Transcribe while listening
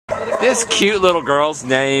This cute little girl's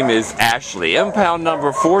name is Ashley, impound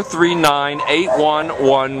number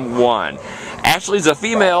 4398111. Ashley's a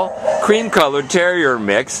female cream-colored terrier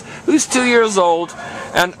mix who's 2 years old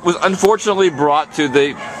and was unfortunately brought to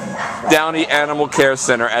the Downey Animal Care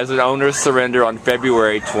Center as an owner's surrender on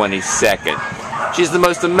February 22nd. She's the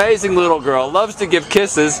most amazing little girl, loves to give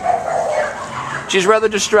kisses. She's rather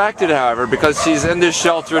distracted, however, because she's in this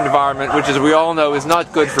shelter environment, which, as we all know, is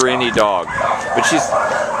not good for any dog. But she's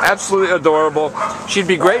absolutely adorable. She'd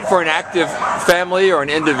be great for an active family or an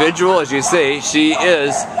individual. As you see, she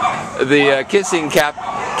is the kissing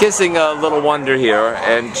little wonder here,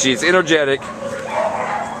 and she's energetic,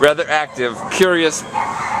 rather active, curious,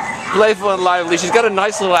 playful and lively. She's got a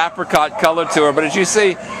nice little apricot color to her, but as you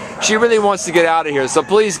see, she really wants to get out of here, so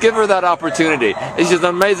please give her that opportunity. She's an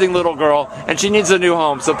amazing little girl, and she needs a new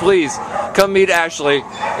home, so please come meet Ashley,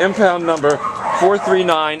 impound number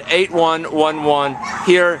 4398111,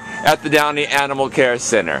 here at the Downey Animal Care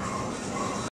Center.